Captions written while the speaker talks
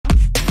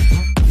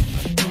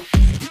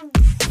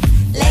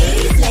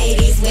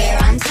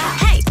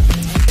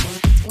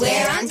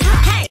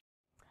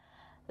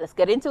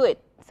Let's get into it.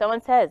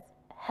 Someone says,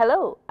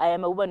 hello, I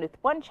am a woman with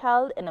one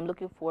child and I'm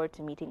looking forward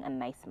to meeting a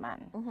nice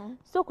man.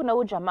 So kuna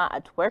huyu jamaa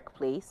at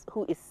workplace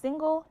who is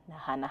single na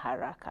hana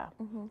haraka.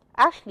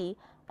 Actually,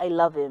 I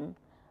love him,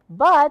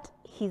 but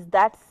he's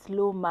that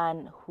slow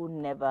man who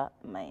never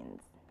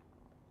minds.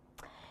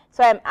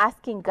 So I'm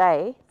asking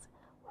guys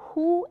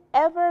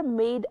whoever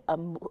made a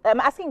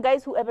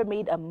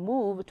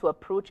move to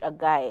approach a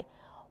guy,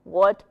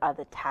 what are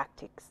the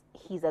tactics?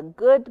 He's a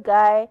good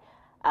guy,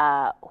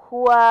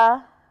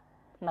 huwa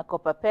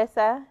nakopa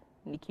pesa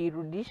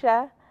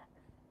nikirudisha,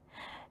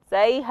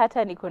 sai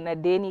hata niko na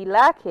deni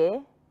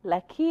lake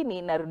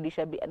lakini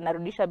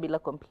narudisha bila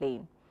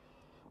complain.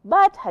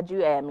 But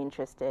hajui I am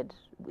interested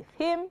with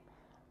him.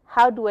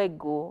 How do I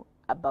go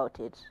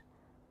about it?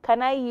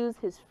 Can I use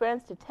his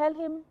friends to tell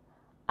him?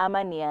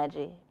 Ama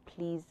niaje?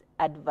 Please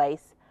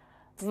advise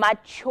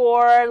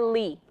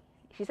maturely.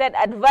 She said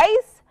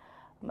advice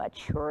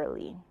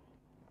maturely.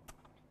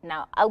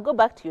 Now, I'll go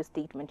back to your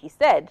statement. You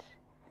said,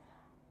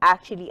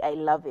 actually, I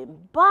love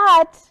him,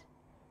 but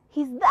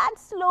he's that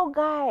slow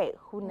guy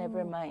who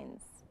never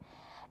minds.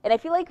 And I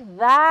feel like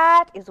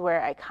that is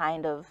where I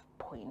kind of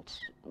point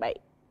my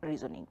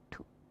reasoning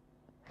to.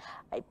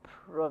 I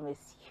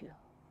promise you,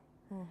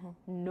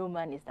 no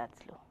man is that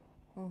slow.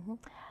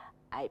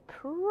 I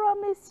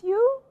promise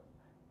you,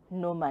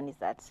 no man is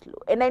that slow.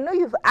 And I know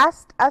you've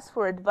asked us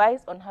for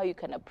advice on how you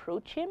can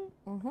approach him,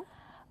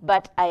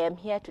 but I am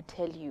here to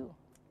tell you,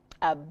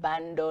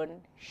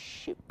 abandon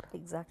ship.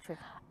 Exactly.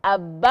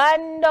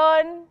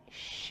 Abandon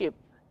ship.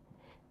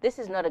 This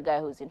is not a guy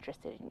who's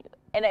interested in you.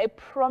 And I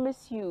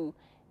promise you,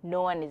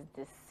 no one is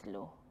this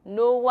slow.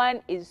 No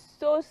one is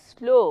so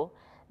slow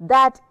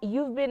that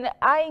you've been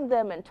eyeing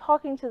them and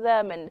talking to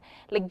them and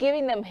like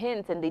giving them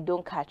hints and they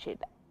don't catch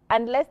it.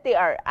 Unless they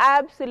are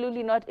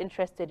absolutely not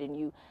interested in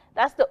you.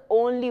 That's the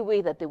only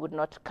way that they would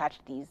not catch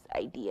these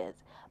ideas.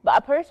 But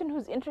a person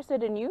who's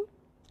interested in you,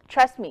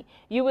 trust me,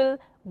 you will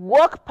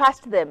walk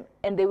past them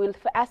and they will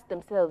ask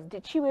themselves,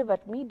 did she wave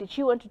at me? Did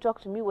she want to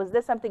talk to me? Was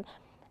there something?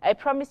 I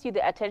promise you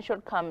the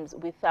attention comes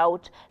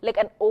without like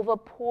an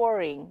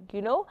overpouring,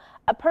 you know?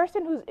 A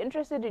person who's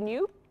interested in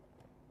you,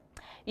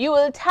 you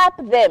will tap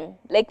them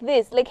like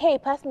this, like, hey,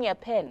 pass me a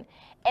pen.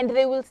 And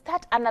they will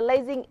start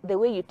analyzing the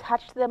way you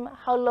touch them,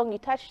 how long you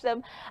touch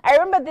them. I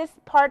remember this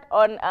part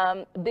on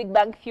Big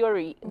Bang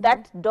Theory,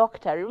 that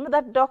doctor, remember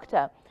that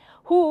doctor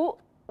who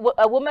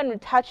a woman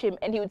would touch him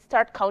and he would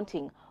start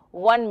counting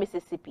 1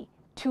 Mississippi,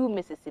 2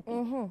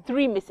 Mississippi,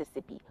 3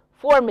 Mississippi,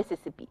 4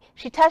 Mississippi.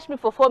 She touched me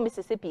for 4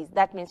 Mississippis.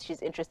 That means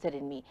she's interested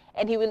in me.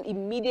 And he will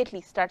immediately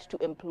start to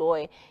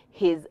employ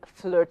his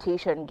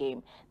flirtation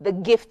game. The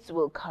gifts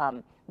will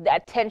come. The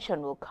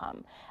attention will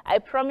come. I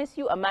promise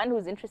you, a man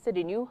who's interested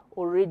in you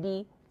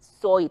already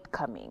saw it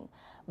coming.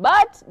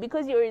 But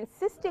because you're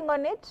insisting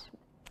on it,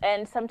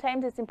 and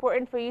sometimes it's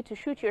important for you to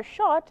shoot your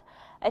shot,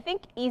 I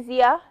think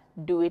easier,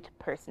 do it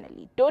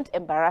personally. Don't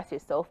embarrass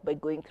yourself by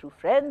going through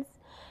friends.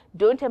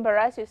 Don't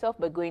embarrass yourself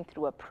by going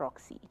through a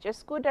proxy.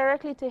 Just go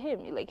directly to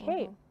him. You're like,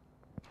 hey,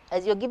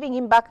 as you're giving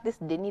him back this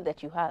deni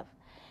that you have,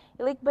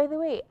 you're like, by the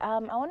way, I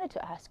wanted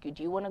to ask you,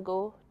 do you want to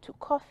go to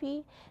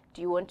coffee?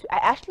 Do you want to, I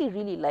actually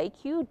really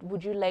like you.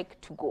 Would you like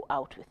to go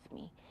out with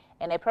me?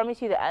 And I promise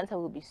you the answer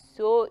will be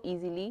so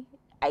easily,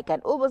 I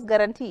can almost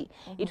guarantee.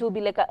 It will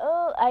be like,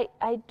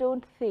 I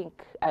don't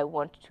think I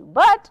want to.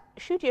 But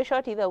shoot your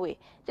shot either way.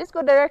 Just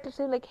go directly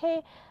to like,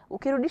 hey,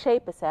 ukirudisha hii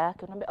pesa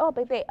yake. Oh,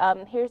 by the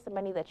way, here's the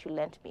money that you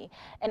lent me.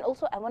 And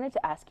also, I wanted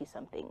to ask you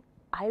something.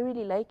 I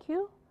really like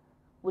you.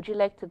 Would you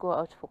like to go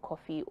out for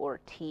coffee or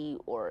tea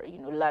or, you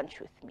know, lunch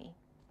with me?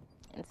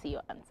 And see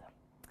your answer.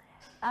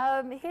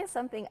 Here's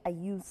something I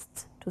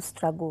used to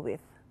struggle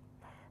with.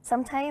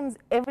 Sometimes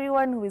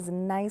everyone who is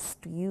nice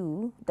to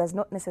you does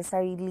not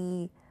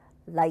necessarily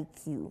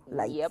like you.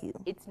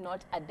 It's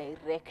not a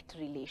direct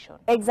relation.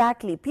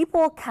 Exactly.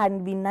 People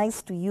can be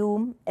nice to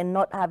you and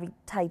not have it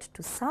tied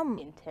to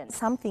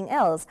something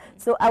else.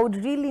 So I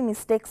would really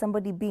mistake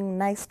somebody being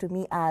nice to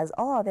me as,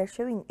 oh, they're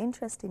showing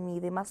interest in me,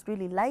 they must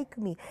really like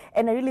me.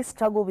 And I really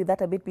struggle with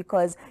that a bit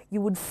because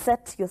you would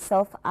set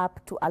yourself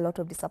up to a lot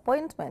of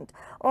disappointment.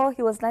 Oh,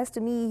 he was nice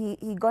to me,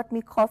 he got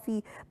me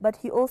coffee, but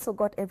he also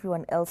got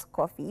everyone else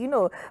coffee, you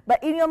know.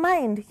 But in your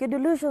mind, your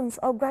delusions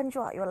of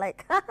grandeur, you're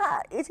like,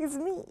 haha, it is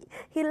me.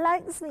 He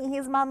likes me.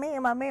 He's my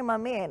man, my man, my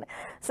man.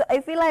 So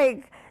I feel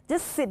like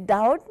just sit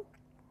down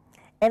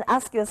and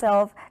ask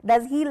yourself,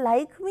 does he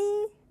like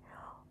me?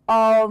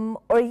 Or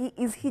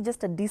is he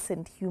just a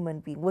decent human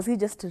being? Was he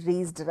just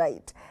raised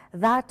right?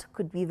 That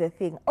could be the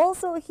thing.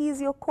 Also,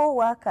 he's your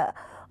co-worker.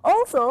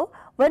 Also,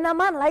 when a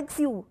man likes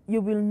you,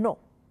 you will know.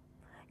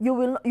 You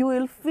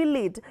will feel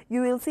it.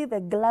 You will see the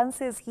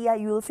glances here.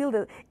 You will feel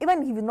the,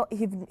 even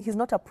if he's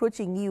not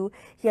approaching you,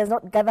 he has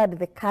not gathered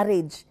the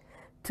courage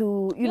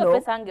to, you know,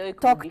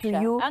 talk to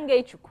you.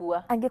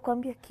 Angeichukua.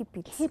 Angekwambia keep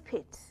it. Keep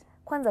it.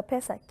 kwanza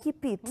pesa,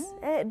 keep it.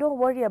 Don't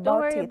worry about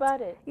Don't worry about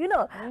it. You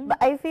know, but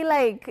I feel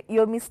like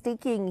you're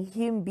mistaking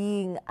him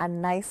being a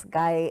nice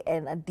guy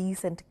and a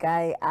decent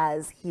guy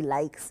as he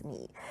likes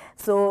me.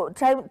 So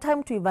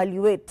time to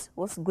evaluate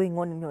what's going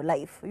on in your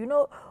life. You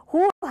know,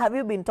 who have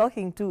you been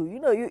talking to? You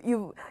know,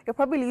 you're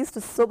probably used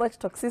to so much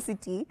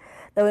toxicity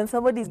that when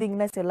somebody's being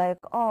nice, you're like,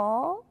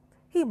 oh,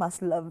 he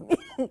must love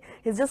me.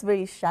 He's just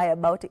very shy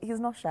about it. He's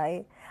not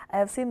shy. I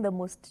have seen the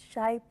most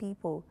shy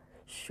people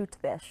shoot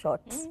their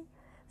shots.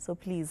 So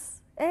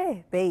please,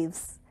 hey,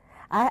 babes,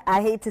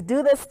 I hate to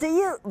do this to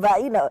you,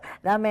 but you know,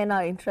 that man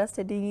not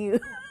interested in you.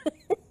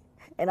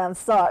 And I'm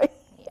sorry.